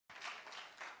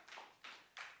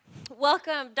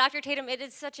Welcome, Dr. Tatum. It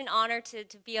is such an honor to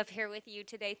be up here with you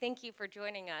today. Thank you for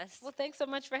joining us. Well, thanks so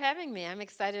much for having me. I'm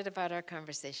excited about our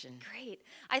conversation. Great.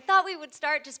 I thought we would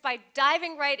start just by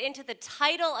diving right into the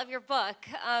title of your book.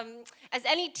 As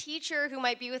any teacher who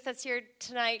might be with us here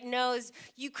tonight knows,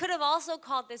 you could have also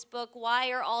called this book,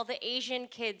 Why Are All the Asian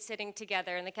Kids Sitting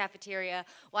Together in the Cafeteria?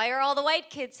 Why Are All the White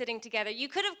Kids Sitting Together? You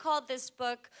could have called this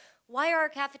book, Why Are Our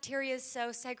Cafeterias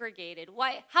So Segregated?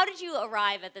 How did you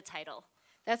arrive at the title?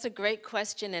 That's a great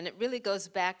question, and it really goes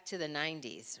back to the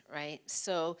 90s, right?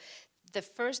 So the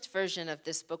first version of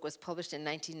this book was published in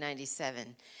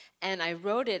 1997, and I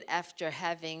wrote it after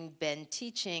having been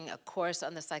teaching a course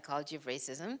on the psychology of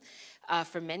racism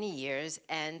for many years,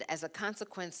 and as a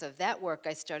consequence of that work,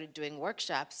 I started doing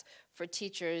workshops for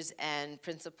teachers and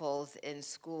principals in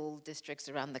school districts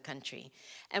around the country.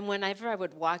 And whenever I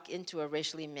would walk into a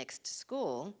racially mixed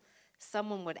school,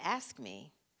 someone would ask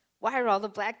me, why are all the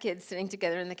black kids sitting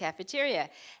together in the cafeteria?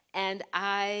 And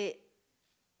I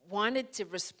wanted to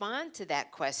respond to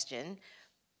that question,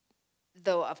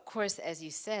 though, of course, as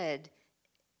you said,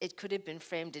 it could have been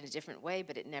framed in a different way,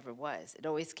 but it never was. It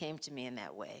always came to me in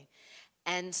that way.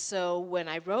 And so when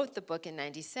I wrote the book in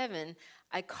 97,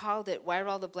 I called it, Why Are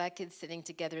All the Black Kids Sitting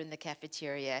Together in the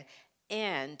Cafeteria?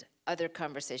 And Other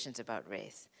Conversations About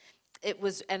Race. It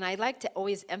was, and I like to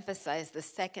always emphasize the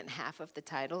second half of the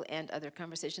title, And Other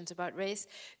Conversations About Race,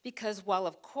 because while,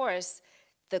 of course,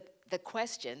 the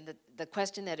question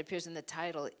that appears in the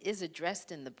title is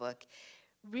addressed in the book,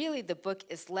 really the book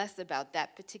is less about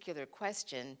that particular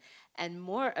question and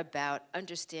more about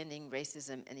understanding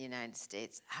racism in the United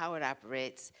States, how it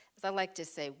operates. As I like to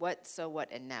say, what, so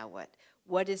what, and now what?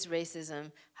 What is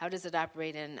racism? How does it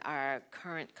operate in our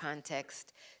current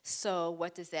context? So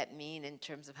what does that mean in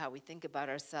terms of how we think about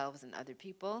ourselves and other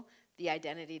people? The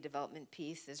identity development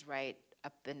piece is right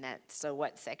up in that so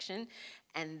what section.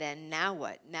 And then now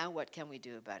what? Now what can we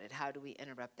do about it? How do we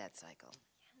interrupt that cycle?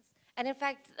 And in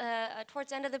fact,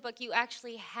 towards the end of the book, you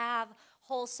actually have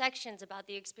whole sections about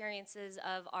the experiences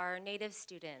of our Native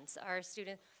students,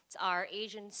 our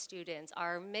Asian students,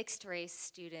 our mixed race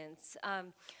students.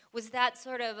 Was that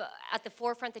sort of at the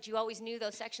forefront that you always knew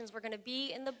those sections were going to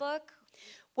be in the book?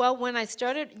 Well, when I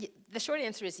started, the short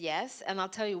answer is yes, and I'll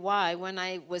tell you why. When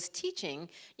I was teaching,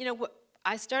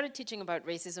 I started teaching about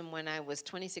racism when I was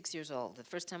 26 years old. The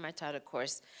first time I taught a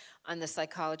course on the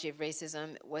psychology of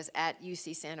racism was at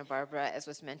UC Santa Barbara. As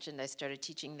was mentioned, I started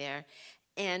teaching there.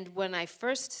 And when I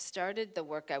first started the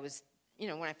work,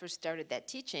 when I first started that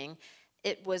teaching,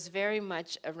 it was very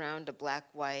much around a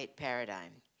black-white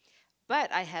paradigm.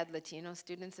 But I had Latino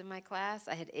students in my class,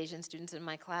 I had Asian students in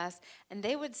my class, and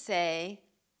they would say,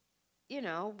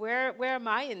 where am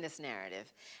I in this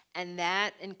narrative? And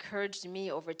that encouraged me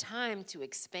over time to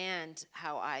expand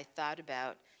how I thought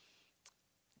about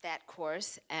that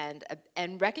course and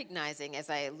recognizing as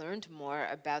I learned more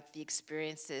about the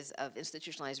experiences of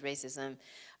institutionalized racism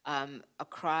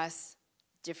across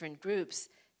different groups,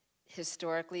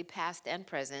 historically, past and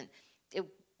present, it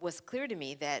was clear to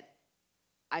me that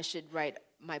I should write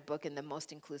my book in the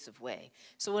most inclusive way.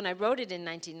 So when I wrote it in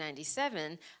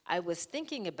 1997, I was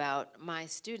thinking about my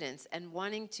students and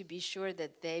wanting to be sure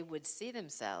that they would see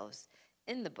themselves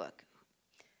in the book.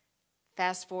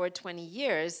 Fast forward 20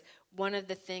 years, one of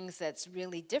the things that's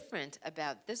really different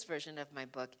about this version of my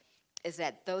book is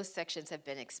that those sections have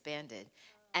been expanded.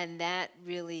 And that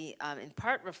really, in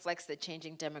part, reflects the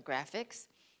changing demographics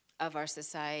of our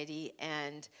society.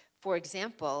 And for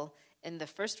example, in the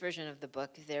first version of the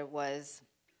book, there was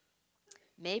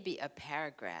maybe a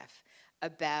paragraph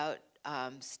about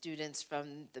students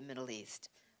from the Middle East,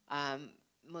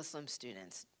 Muslim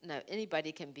students. Now,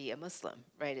 anybody can be a Muslim,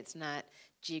 right? It's not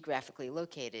geographically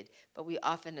located, but we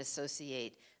often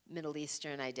associate Middle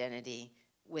Eastern identity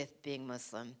with being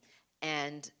Muslim.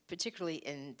 And particularly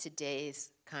in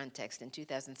today's context, in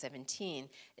 2017,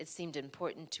 it seemed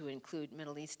important to include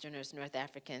Middle Easterners, North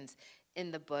Africans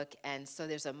in the book, and so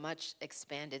there's a much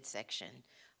expanded section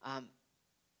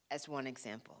as one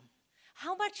example.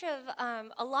 How much of,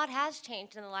 a lot has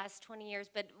changed in the last 20 years,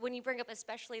 but when you bring up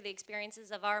especially the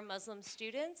experiences of our Muslim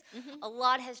students, a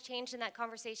lot has changed in that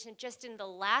conversation just in the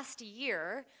last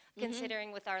year,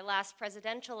 considering with our last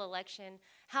presidential election.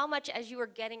 How much, as you were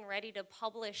getting ready to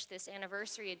publish this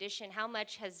anniversary edition, how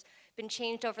much has been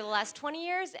changed over the last 20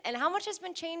 years, and how much has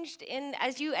been changed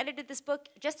as you edited this book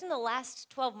just in the last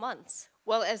 12 months?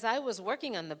 Well, as I was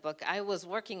working on the book, I was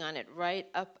working on it right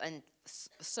up and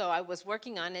so I was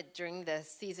working on it during the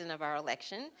season of our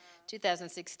election,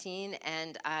 2016,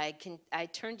 and I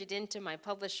turned it into my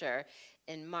publisher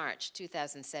in March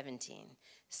 2017.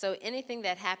 So anything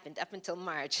that happened up until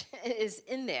March is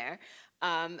in there,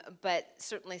 but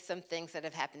certainly some things that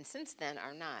have happened since then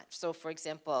are not. So for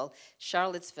example,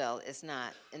 Charlottesville is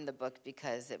not in the book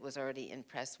because it was already in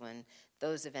press when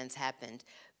those events happened.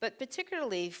 But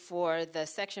particularly for the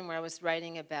section where I was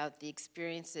writing about the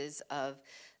experiences of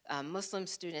Muslim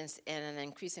students in an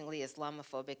increasingly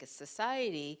Islamophobic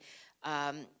society,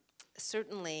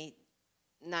 certainly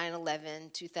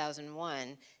 9/11,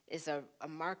 2001 is a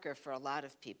marker for a lot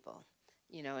of people,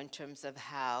 you know, in terms of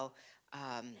how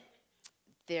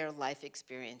their life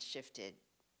experience shifted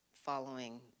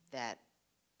following that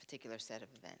particular set of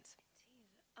events.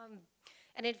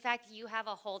 And in fact, you have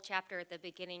a whole chapter at the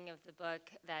beginning of the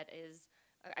book that is,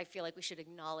 I feel like we should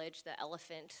acknowledge the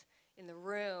elephant in the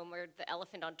room, or the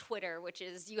elephant on Twitter, which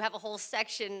is, you have a whole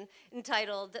section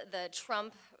entitled the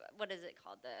Trump, what is it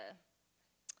called?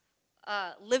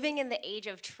 Living in the Age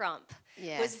of Trump.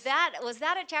 Yes. Was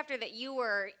that a chapter that you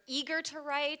were eager to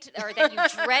write, or that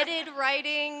you dreaded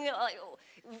writing?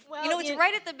 Well, you know, it's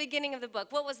right at the beginning of the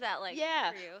book. What was that like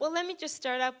yeah. for you? Well, let me just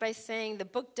start out by saying the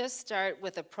book does start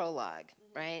with a prologue,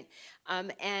 right?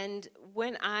 And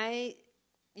when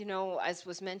you know, as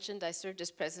was mentioned, I served as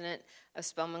president of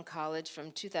Spelman College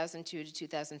from 2002 to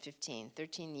 2015,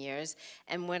 13 years.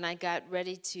 And when I got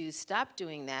ready to stop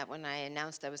doing that, when I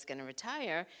announced I was going to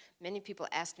retire, many people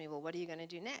asked me, well, what are you going to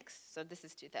do next? So this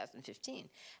is 2015.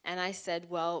 And I said,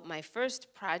 well, my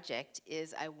first project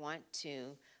is I want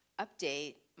to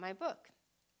update my book,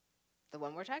 the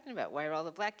one we're talking about, Why Are All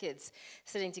the Black Kids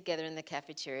Sitting Together in the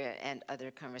Cafeteria, and Other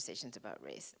Conversations About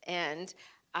Race. And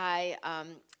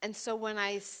so when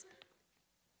I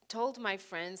told my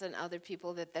friends and other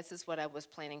people that this is what I was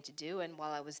planning to do, and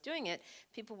while I was doing it,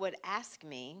 people would ask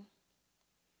me,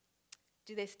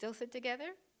 do they still sit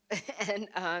together? And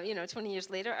you know, 20 years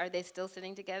later, are they still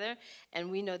sitting together? And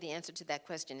we know the answer to that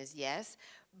question is yes.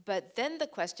 But then the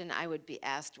question I would be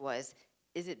asked was,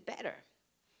 is it better?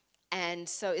 And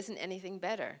so isn't anything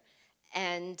better?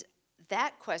 And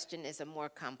that question is a more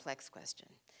complex question.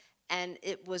 And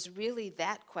it was really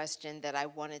that question that I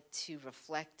wanted to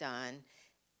reflect on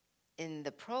in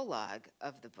the prologue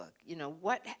of the book. You know,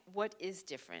 what is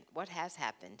different? What has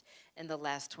happened in the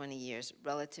last 20 years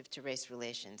relative to race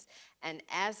relations? And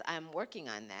as I'm working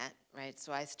on that, right,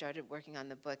 so I started working on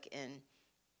the book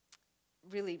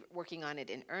really working on it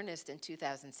in earnest in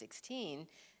 2016,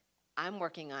 I'm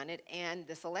working on it, and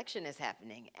this election is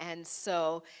happening. And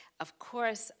so, of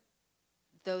course,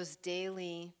 those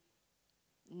daily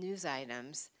news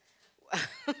items,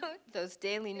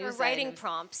 You're writing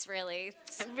prompts, really.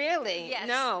 Really? Yes.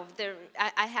 No,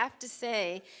 I have to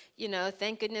say, you know,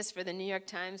 thank goodness for the New York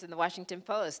Times and the Washington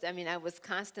Post. I mean, I was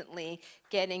constantly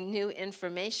getting new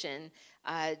information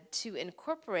to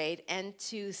incorporate and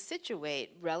to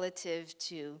situate relative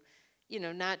to, you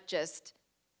know, not just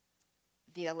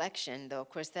the election, though of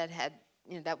course that had,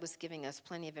 you know, that was giving us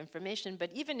plenty of information,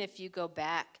 but even if you go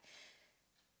back,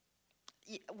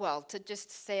 well, to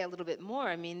just say a little bit more,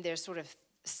 I mean, there's sort of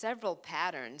several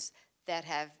patterns that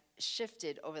have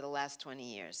shifted over the last 20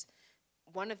 years.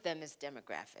 One of them is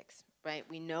demographics, right?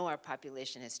 We know our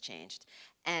population has changed.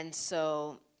 And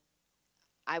so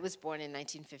I was born in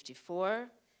 1954.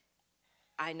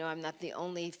 I know I'm not the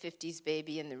only 50s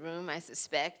baby in the room, I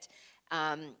suspect.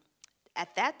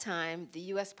 At that time, the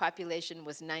US population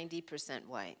was 90%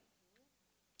 white.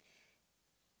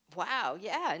 Wow,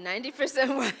 yeah,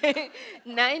 90% white.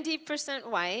 90%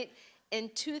 white. In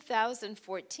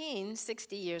 2014,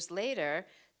 60 years later,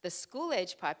 the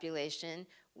school-age population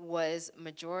was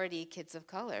majority kids of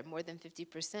color, more than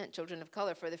 50% children of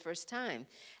color for the first time.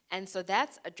 And so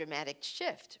that's a dramatic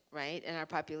shift, right, in our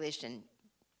population.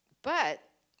 But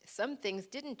some things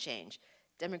didn't change.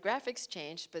 Demographics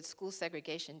changed, but school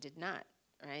segregation did not,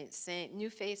 right? Same, new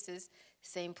faces,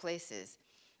 same places.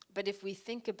 But if we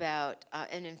think about,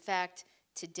 and in fact,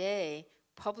 today,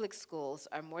 public schools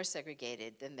are more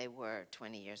segregated than they were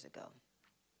 20 years ago.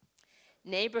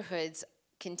 Neighborhoods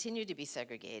continue to be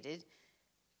segregated.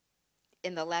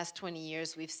 In the last 20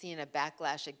 years, we've seen a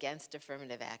backlash against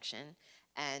affirmative action,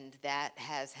 and that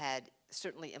has had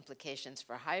certainly implications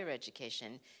for higher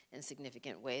education in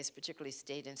significant ways, particularly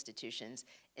state institutions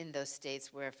in those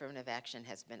states where affirmative action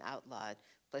has been outlawed,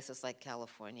 places like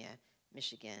California,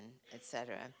 Michigan, et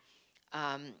cetera.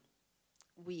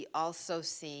 We also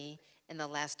see in the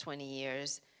last 20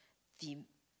 years the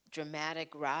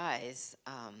dramatic rise.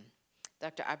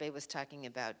 Dr. Abe was talking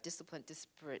about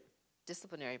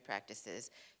disciplinary practices.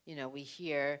 You know, we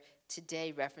hear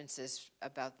today references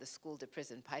about the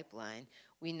school-to-prison pipeline.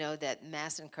 We know that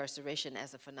mass incarceration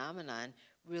as a phenomenon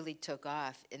really took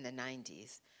off in the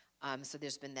 90s. So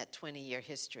there's been that 20-year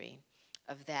history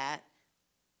of that.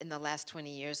 In the last 20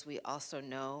 years, we also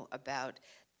know about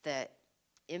the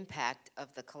impact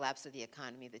of the collapse of the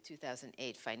economy, the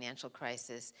 2008 financial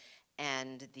crisis,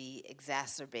 and the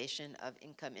exacerbation of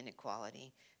income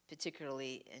inequality,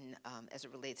 particularly as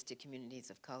it relates to communities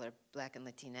of color, Black and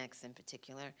Latinx in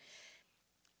particular.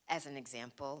 As an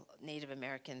example, Native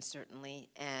Americans certainly,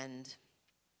 and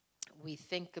we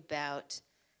think about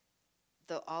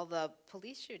all the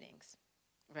police shootings,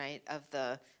 right, of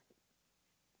the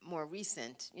more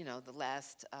recent, the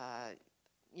last,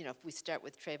 if we start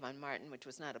with Trayvon Martin, which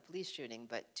was not a police shooting,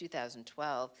 but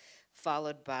 2012,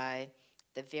 followed by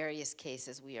the various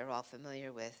cases we are all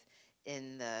familiar with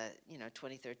in the,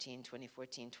 2013,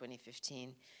 2014,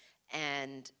 2015.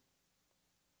 And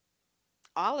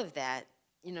all of that,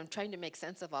 I'm trying to make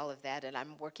sense of all of that, and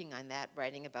I'm working on that,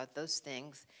 writing about those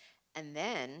things. And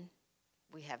then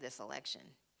we have this election.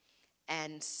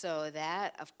 And so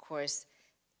that, of course,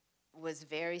 was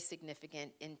very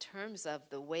significant in terms of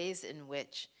the ways in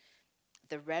which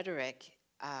the rhetoric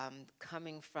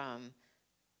coming from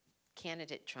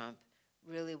candidate Trump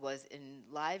really was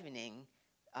enlivening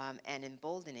and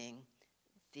emboldening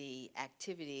the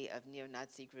activity of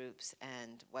neo-Nazi groups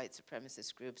and white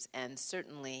supremacist groups. And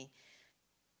certainly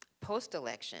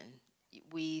post-election,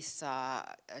 we saw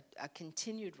a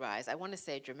continued rise. I want to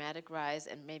say dramatic rise,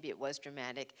 and maybe it was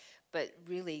dramatic, but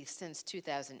really since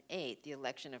 2008, the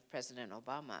election of President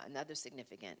Obama, another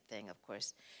significant thing, of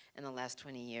course, in the last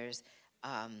 20 years,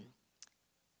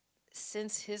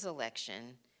 since his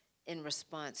election, in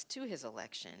response to his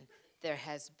election, there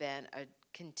has been a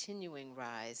continuing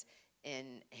rise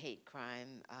in hate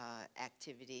crime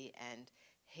activity and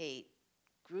hate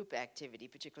group activity,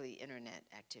 particularly internet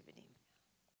activity.